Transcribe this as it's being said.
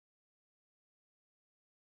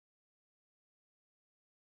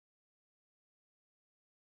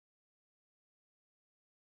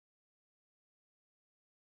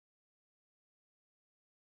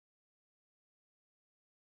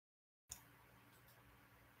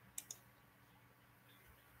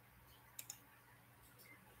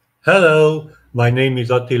Hello, my name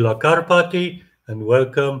is Attila Kárpáthy, and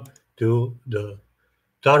welcome to the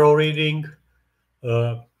tarot reading.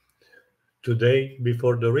 Uh, Today,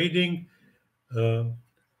 before the reading, uh,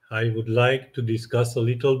 I would like to discuss a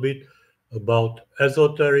little bit about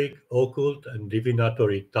esoteric, occult, and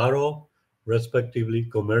divinatory tarot, respectively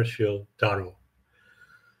commercial tarot.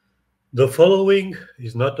 The following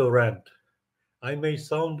is not a rant. I may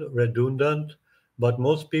sound redundant, but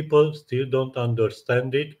most people still don't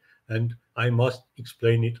understand it, and I must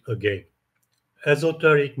explain it again.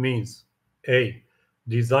 Esoteric means A.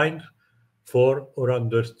 Designed for or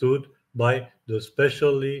understood by the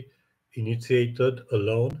specially initiated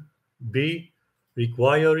alone. B.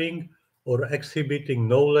 Requiring or exhibiting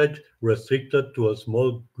knowledge restricted to a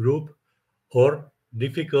small group or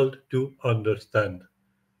difficult to understand.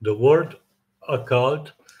 The word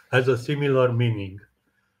occult has a similar meaning.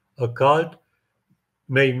 Occult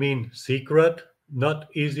may mean secret, not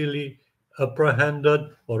easily apprehended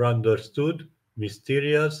or understood,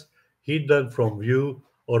 mysterious, hidden from view,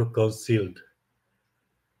 or concealed.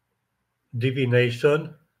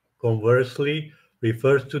 Divination, conversely,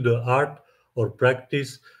 refers to the art or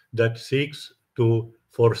practice that seeks to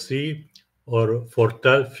foresee or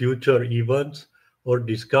foretell future events or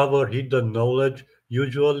discover hidden knowledge,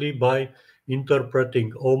 usually by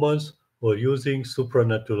interpreting omens or using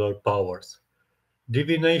supernatural powers.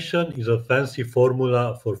 Divination is a fancy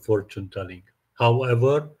formula for fortune telling.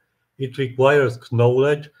 However, it requires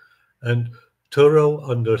knowledge and thorough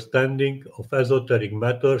understanding of esoteric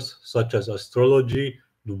matters such as astrology,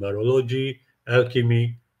 numerology,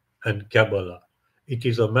 alchemy, and Kabbalah. It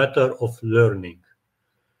is a matter of learning.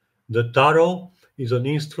 The tarot is an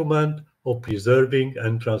instrument of preserving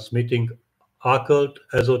and transmitting occult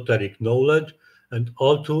esoteric knowledge, and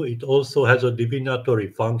although it also has a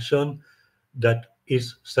divinatory function that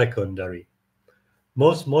is secondary.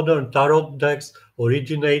 Most modern tarot decks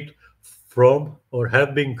originate from or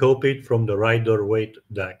have been copied from the Rider-Waite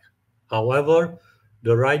deck. However,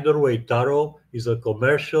 the Rider-Waite Tarot is a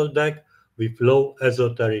commercial deck with low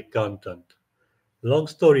esoteric content. Long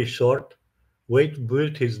story short, Waite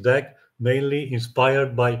built his deck mainly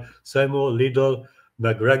inspired by Samuel Liddell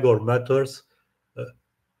MacGregor Mather's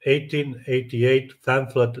 1888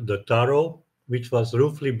 pamphlet The Tarot, which was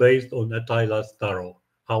roughly based on Attila's Tarot.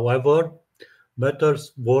 However,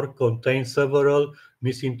 Mather's work contains several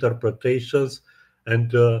misinterpretations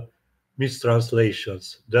and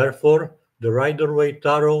mistranslations. Therefore, the Rider-Waite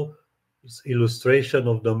Tarot's illustration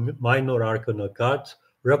of the minor arcana cards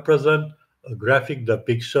represent a graphic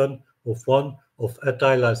depiction of one of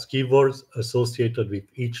Attila's keywords associated with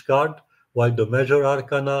each card, while the major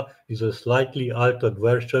arcana is a slightly altered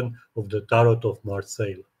version of the Tarot of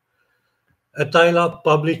Marseille. Attila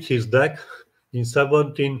published his deck in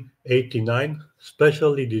 1789,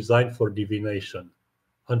 specially designed for divination.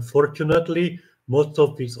 Unfortunately, most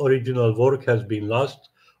of his original work has been lost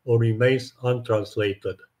or remains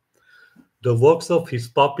untranslated. The works of his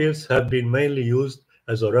pupils have been mainly used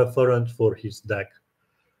as a reference for his deck.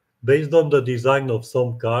 Based on the design of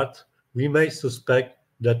some cards, we may suspect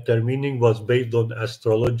that their meaning was based on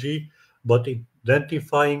astrology, but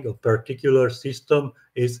identifying a particular system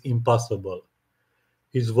is impossible.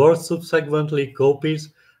 His work subsequently copies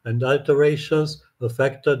and alterations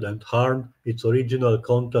affected and harmed its original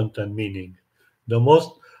content and meaning. The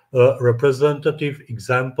most representative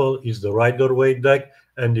example is the Rider-Waite deck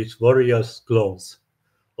and its various clones.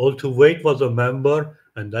 Although Waite was a member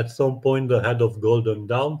and at some point the head of Golden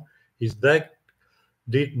Dawn, his deck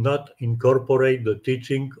did not incorporate the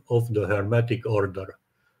teaching of the Hermetic Order.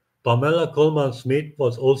 Pamela Colman Smith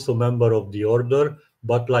was also a member of the order,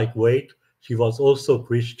 but like Waite, she was also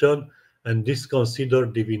Christian and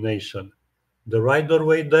disconsidered divination. The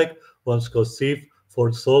Rider-Waite deck was conceived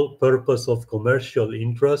for the sole purpose of commercial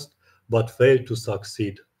interest, but failed to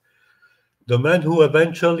succeed. The man who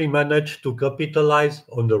eventually managed to capitalize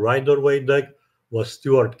on the Rider-Waite deck was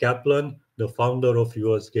Stuart Kaplan, the founder of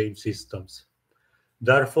US Game Systems.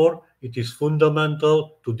 Therefore, it is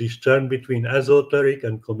fundamental to discern between esoteric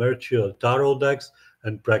and commercial tarot decks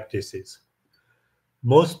and practices.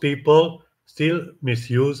 Most people still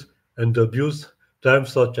misuse and abuse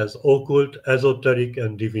terms such as occult, esoteric,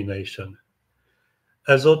 and divination.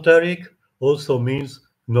 Esoteric also means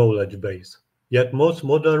knowledge based, yet most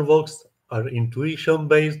modern works are intuition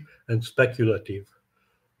based and speculative.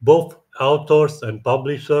 Both authors and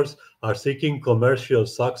publishers are seeking commercial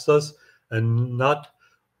success and not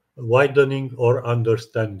widening or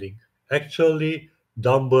understanding. Actually,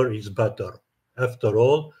 dumber is better. After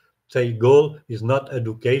all, their goal is not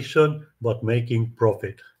education but making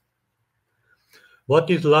profit. What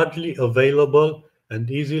is largely available and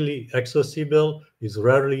easily accessible is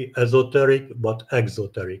rarely esoteric but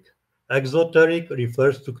exoteric. Exoteric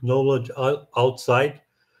refers to knowledge outside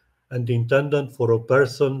and intended for a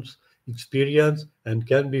person's experience and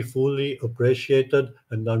can be fully appreciated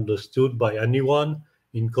and understood by anyone,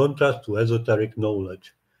 in contrast to esoteric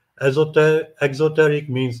knowledge. Exoteric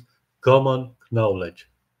means common knowledge.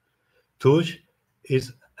 Tush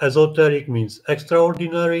is esoteric means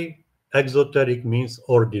extraordinary, exoteric means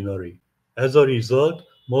ordinary. As a result,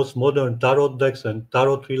 most modern tarot decks and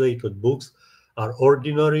tarot-related books are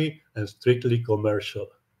ordinary and strictly commercial.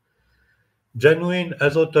 Genuine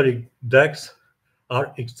esoteric decks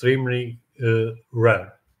are extremely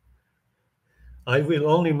rare. I will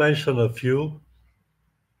only mention a few.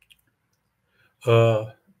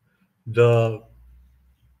 The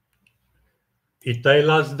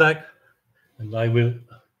Attila's deck, and I will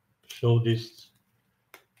show this.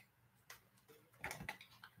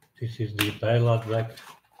 This is the Attila deck.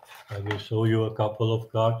 I will show you a couple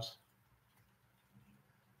of cards.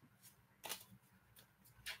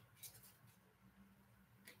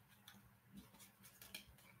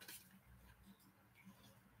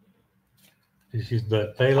 This is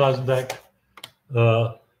the Attila's deck.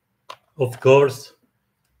 Of course,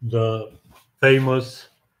 the famous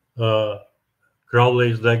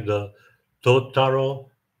Crowley's deck, the Thoth Tarot.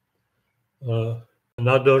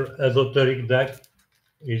 Another esoteric deck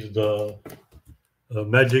is the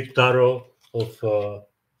Magic Tarot of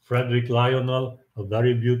Frederick Lionel, a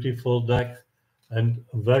very beautiful deck and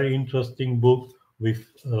a very interesting book with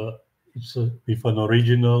with an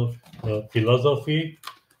original philosophy,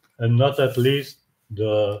 and not at least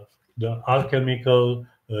the alchemical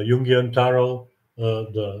Jungian Tarot,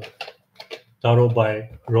 the Tarot by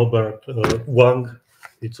Robert Wang.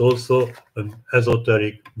 It's also an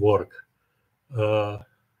esoteric work. I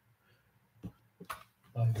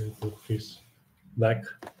will put this back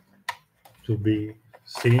to be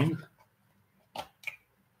seen.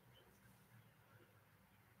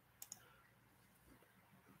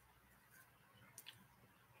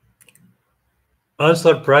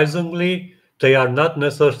 Unsurprisingly, they are not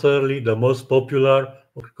necessarily the most popular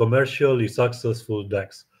or commercially successful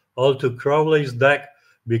decks. Although Crowley's deck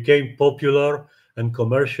became popular and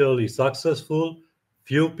commercially successful,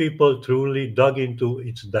 few people truly dug into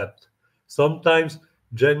its depth. Sometimes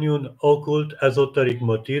genuine occult esoteric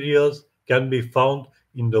materials can be found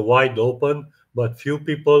in the wide open, but few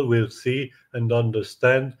people will see and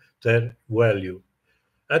understand their value.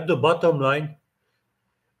 At the bottom line,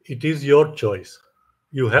 it is your choice.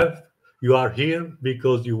 You are here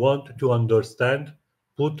because you want to understand,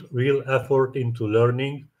 put real effort into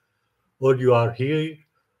learning, or you are here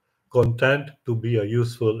content to be a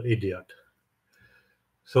useful idiot.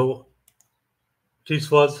 So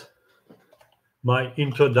this was my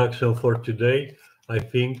introduction for today. I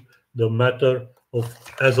think the matter of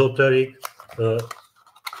esoteric,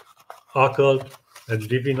 occult, and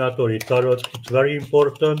divinatory tarot is very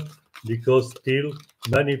important because still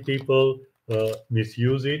many people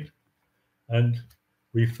misuse it and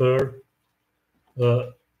refer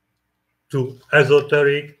to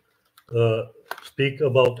esoteric, speak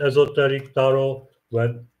about esoteric tarot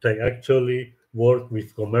when they actually work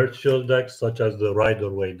with commercial decks such as the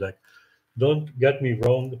Rider-Waite deck. Don't get me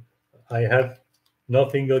wrong, I have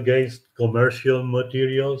nothing against commercial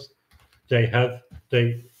materials. They have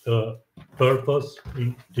their purpose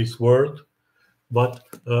in this world, but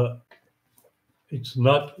it's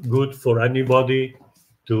not good for anybody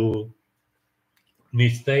to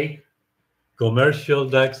mistake commercial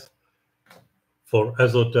decks for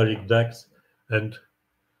esoteric decks and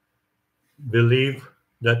believe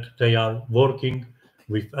that they are working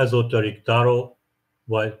with esoteric tarot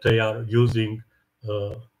while they are using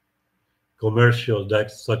commercial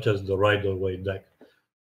decks such as the Rider-Waite deck.